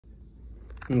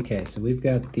Okay, so we've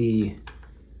got the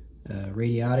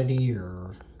Radioditty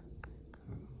or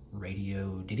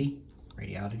Radioditty,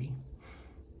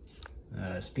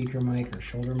 speaker mic or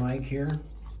shoulder mic here.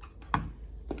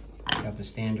 Got the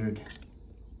standard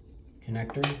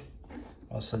connector.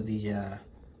 Also the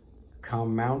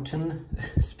Commountain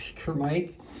speaker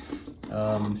mic,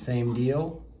 same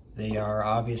deal. They are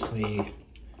obviously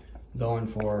going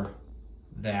for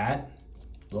that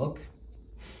look.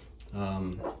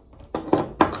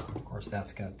 Of course,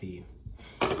 that's got the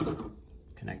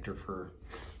connector for,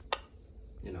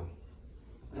 you know,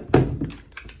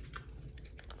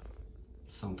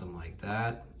 something like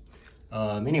that.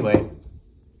 Anyway,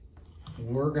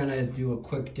 we're gonna do a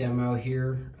quick demo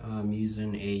here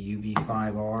using a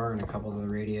UV-5R and a couple of the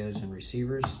radios and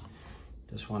receivers.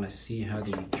 Just want to see how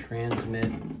the transmit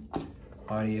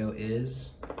audio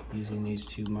is using these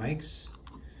two mics.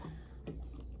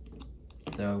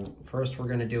 So first we're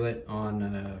going to do it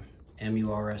on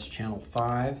MURS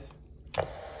Ch.5.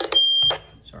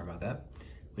 Sorry about that.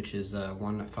 Which is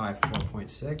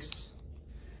 154.6.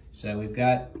 So we've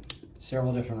got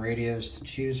several different radios to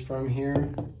choose from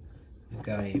here. We've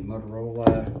got a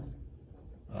Motorola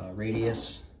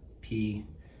Radius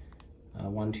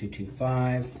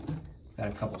P1225. Got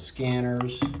a couple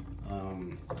scanners.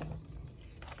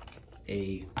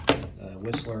 A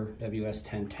Whistler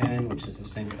WS1010, which is the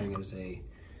same thing as a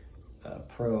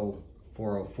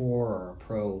Pro-404 or a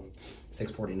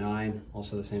Pro649.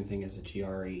 Also the same thing as a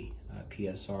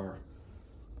PSR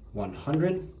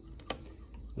 100.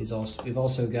 We've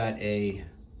also got a,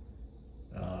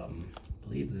 I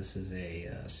believe this is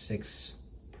a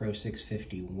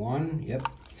Pro651, yep,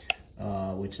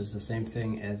 which is the same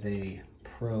thing as a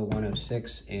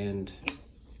Pro-106 and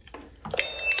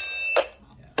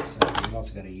we've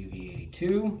also got a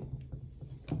UV-82,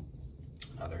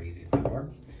 another UV-5R,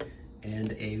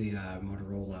 and a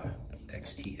Motorola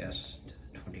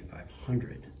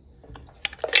XTS2500.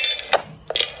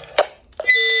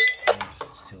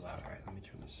 It's too loud. All right, let me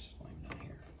turn this volume down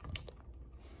here.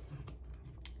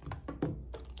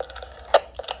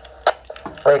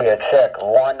 Radio check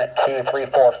 1, 2, 3,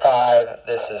 4, 5.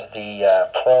 This is the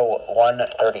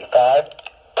Pro-135.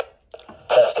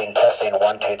 Testing,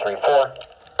 1, 2, 3, 4.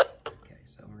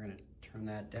 Turn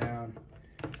that down,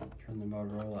 turn the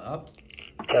Motorola up.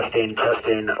 Testing,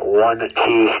 1,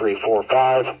 2, 3, 4,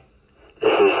 5.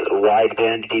 This is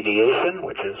wideband deviation,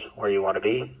 which is where you want to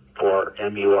be for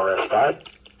MURS 5.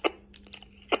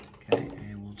 Okay,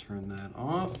 and we'll turn that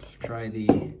off. Try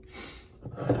the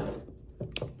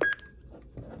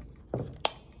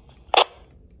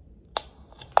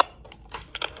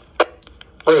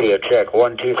radio check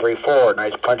 1, 2, 3, 4.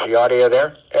 Nice punchy audio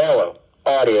there. Hello,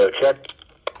 audio check.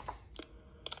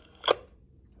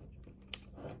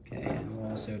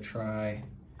 Also try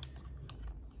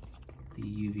the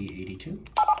UV-82.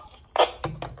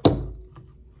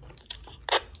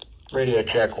 Radio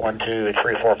check 1, 2,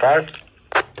 3, 4, 5.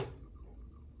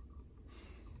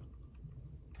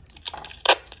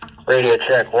 Radio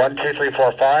check 1, 2, 3,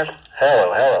 4, 5.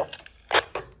 Hello.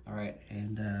 All right,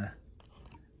 and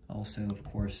also of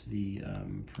course the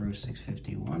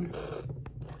Pro651.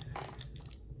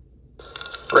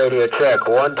 Radio check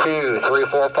 1, 2, 3,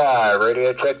 4, 5.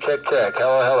 Radio check.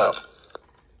 Hello.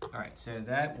 All right, so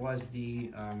that was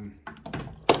the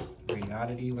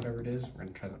Radioditty, whatever it is. We're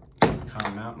gonna try the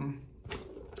Commountain.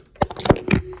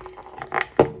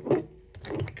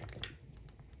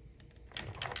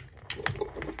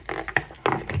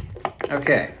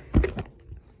 Okay,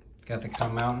 got the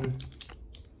Commountain.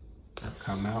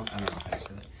 Commountain. I don't know how to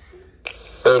say that.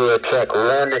 Radio check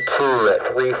 1, 2,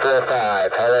 3, 4,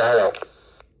 5. Hello.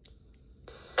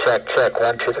 Check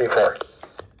 1, 2, 3, 4. It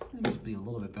must be a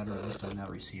little bit better at least on that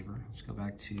receiver. Let's go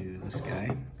back to this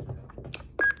guy.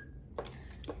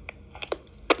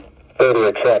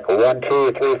 Radio check 1,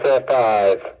 2, 3, 4,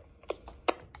 5.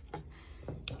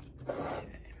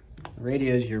 Okay. The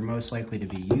radios you're most likely to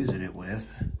be using it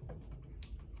with.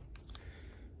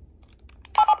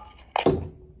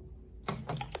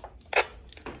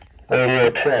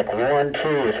 Radio check 1,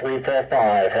 2, 3, 4,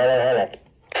 5. Hello.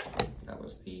 That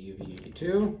was the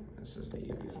UV-82. This is the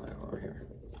UV-5R here.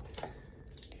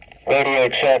 Radio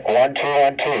check 1, 2,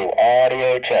 1, 2.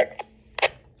 Audio check.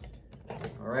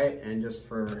 All right, and just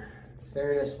for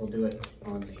fairness, we'll do it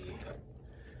on the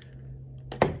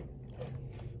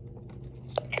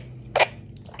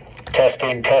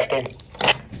testing.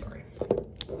 Sorry.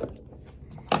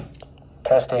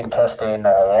 Testing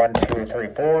 1, 2, 3,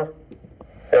 4.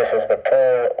 This is the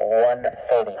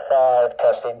Pro-135.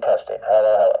 Testing.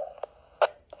 Hello. All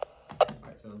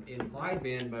right, so in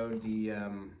wideband mode, the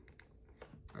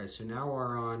All right, so now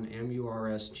we're on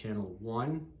MURS channel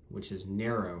 1, which is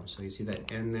narrow. So you see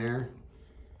that N there?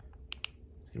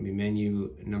 It's gonna be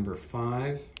menu number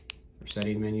 5, or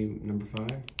setting menu number 5,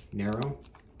 narrow.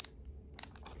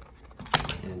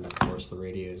 And of course the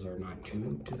radios are not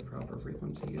tuned to the proper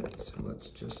frequency yet, so let's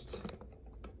just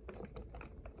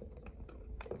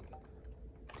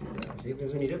do that, see if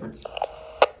there's any difference.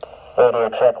 Radio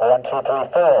check 1, 2, 3,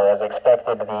 4. As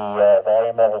expected, the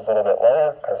volume level is a little bit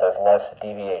lower because there's less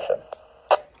deviation.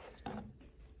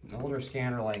 An older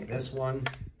scanner like this one,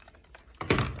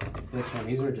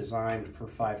 these are designed for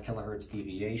 5 kilohertz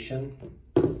deviation.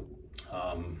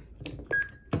 All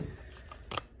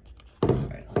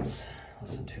right, let's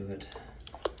listen to it.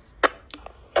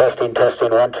 Testing,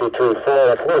 1, 2, 3, 4.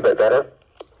 That's a little bit better.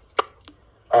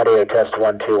 Audio test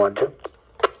 1, 2, 1, 2.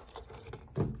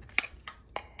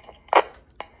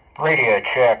 Radio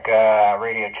check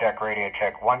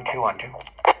 1, 2, 1, 2.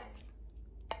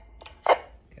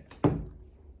 Okay.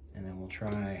 And then we'll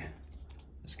try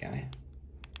this guy.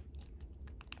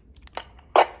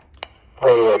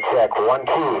 Radio check 1,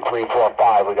 2, 3, 4,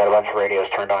 5. We got a bunch of radios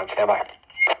turned on. Stand by.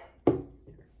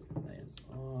 That is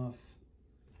off.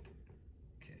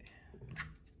 Okay.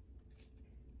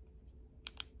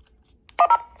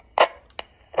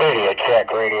 Radio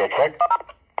check.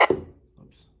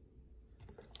 Oops.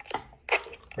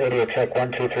 Radio check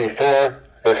 1, 2, 3, 4.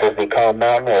 This is the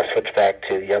Commountain. We'll switch back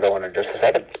to the other one in just a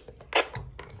second. All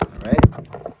right.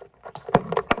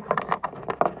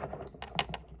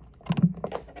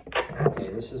 Okay,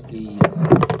 this is the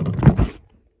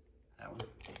that one.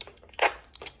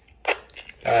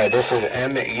 This is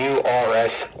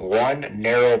MURS1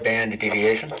 narrow band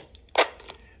deviation.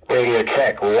 Radio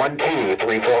check 1, 2,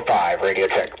 3, 4, 5. Radio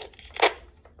check.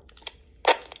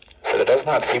 So there does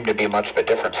not seem to be much of a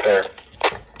difference there.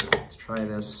 Let's try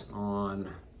this on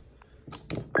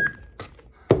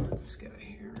this guy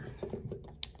here.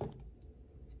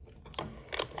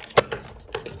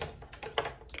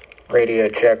 Radio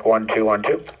check 1, 2, 1,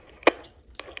 2.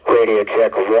 Radio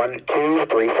check 1, 2,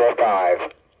 3, 4,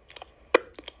 5.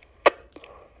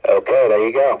 Okay, there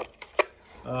you go.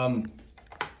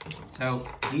 So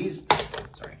these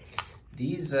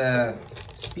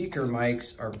speaker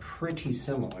mics are pretty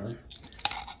similar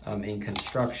in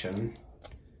construction,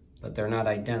 but they're not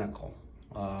identical.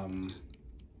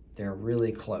 They're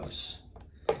really close.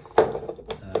 Okay,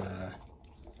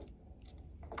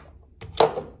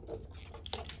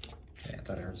 I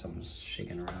thought I heard something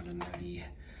shaking around in there. The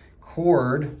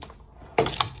cord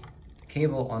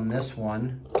cable on this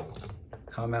one,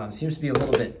 Commountain, seems to be a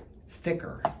little bit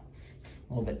thicker, a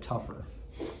little bit tougher.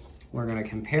 We're going to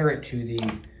compare it to the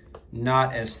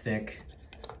not as thick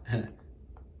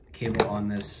cable on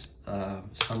this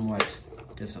somewhat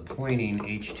disappointing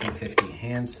H250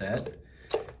 handset.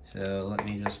 So let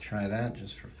me just try that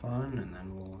just for fun, and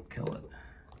then we'll kill it.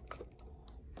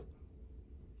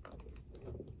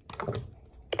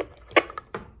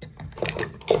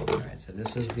 All right, so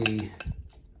this is the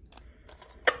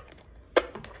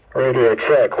radio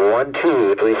check 1,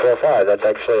 2, 3, 4, 5. That's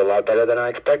actually a lot better than I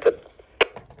expected.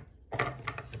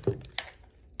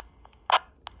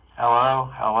 Hello,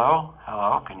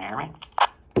 can you hear me?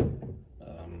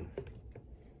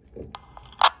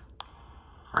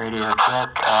 Radio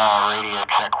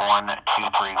check 1, 2,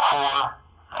 3, 4.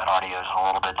 That audio is a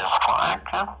little bit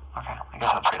disconnected. Okay, I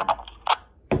guess that's readable.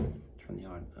 Turn the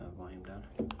volume down.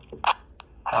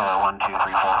 Hello, 1, 2, 3,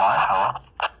 4, 5, hello.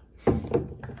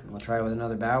 We'll try it with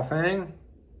another Baofeng.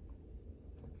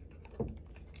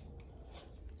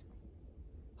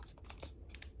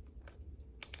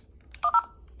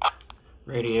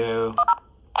 Radio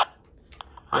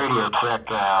check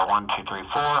 1, 2, 3,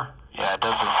 4. Yeah, it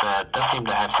does seem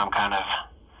to have some kind of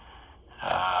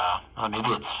well, maybe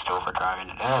it's still overdriving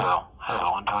it. Hello,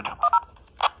 1, 2,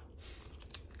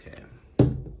 2.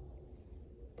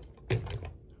 Okay.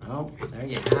 Well, there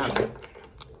you have it.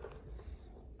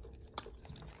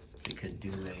 We could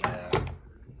do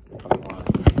one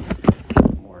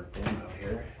more demo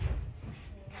here.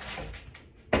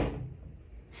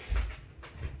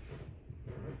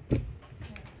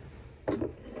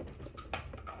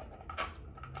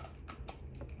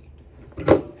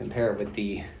 Compare it with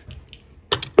the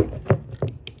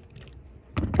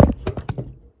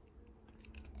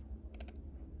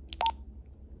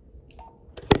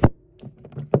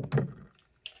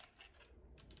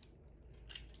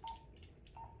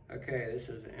okay, this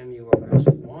is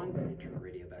MURS1. Turn the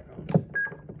radio back on.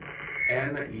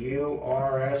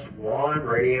 MURS1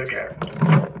 radio check.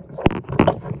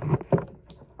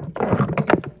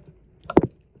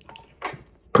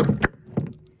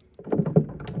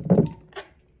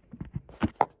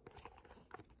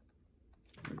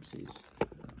 Oopsies.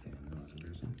 Okay, that wasn't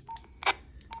person.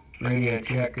 Radio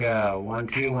check 1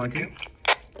 2 1 2.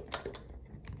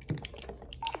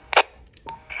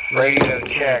 Radio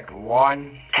check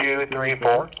 1 2 3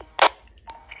 4.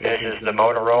 This is the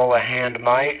Motorola hand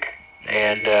mic,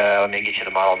 and let me get you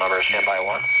the model number. Stand by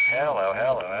 1. Hello,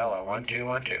 hello, hello. 1 2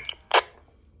 1 2.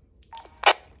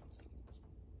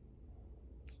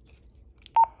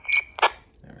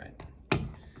 All right.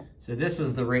 So this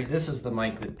is the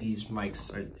mic that these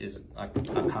mics is a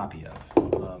copy of.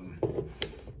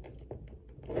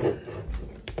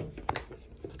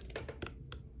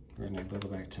 We're going to go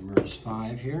back to MURS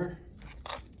 5 here.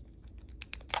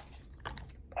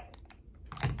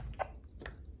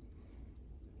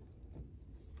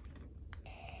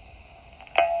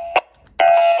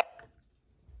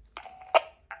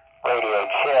 Radio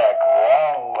check.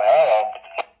 Whoa, hello.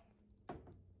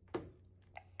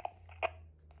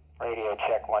 Radio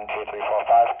check 1 2 3 4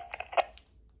 5.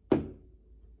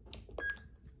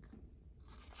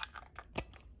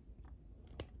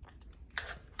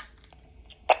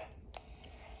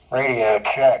 Radio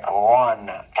check 1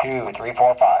 2 3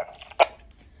 4 5.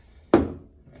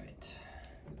 Right.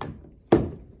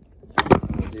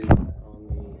 We'll do that on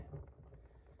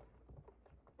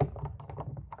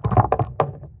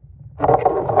the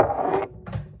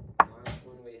last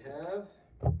one we have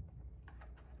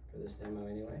for this demo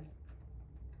anyway.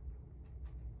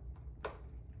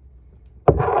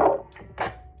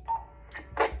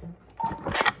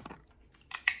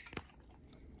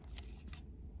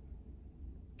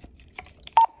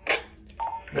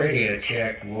 Radio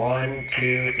check 1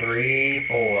 2 3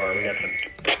 4. We got some.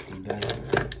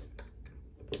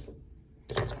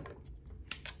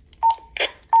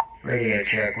 Radio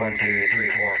check 1 2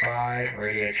 3 4 5.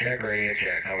 Radio check.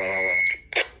 Hello, hello.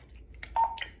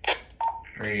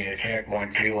 Radio check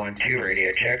 1 2 1 2.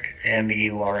 Radio check.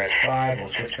 MURS 5. We'll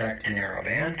switch back to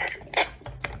narrowband.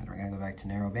 We're going to go back to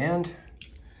narrowband.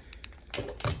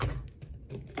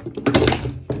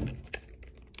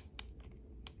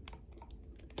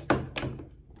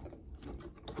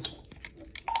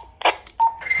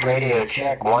 Radio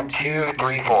check 1 2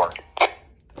 3 4.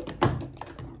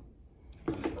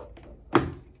 Yeah,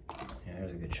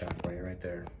 there's a good shot for you right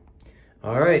there.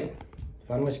 All right.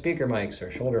 Fun with speaker mics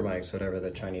or shoulder mics, whatever the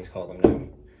Chinese call them now.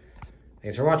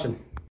 Thanks for watching.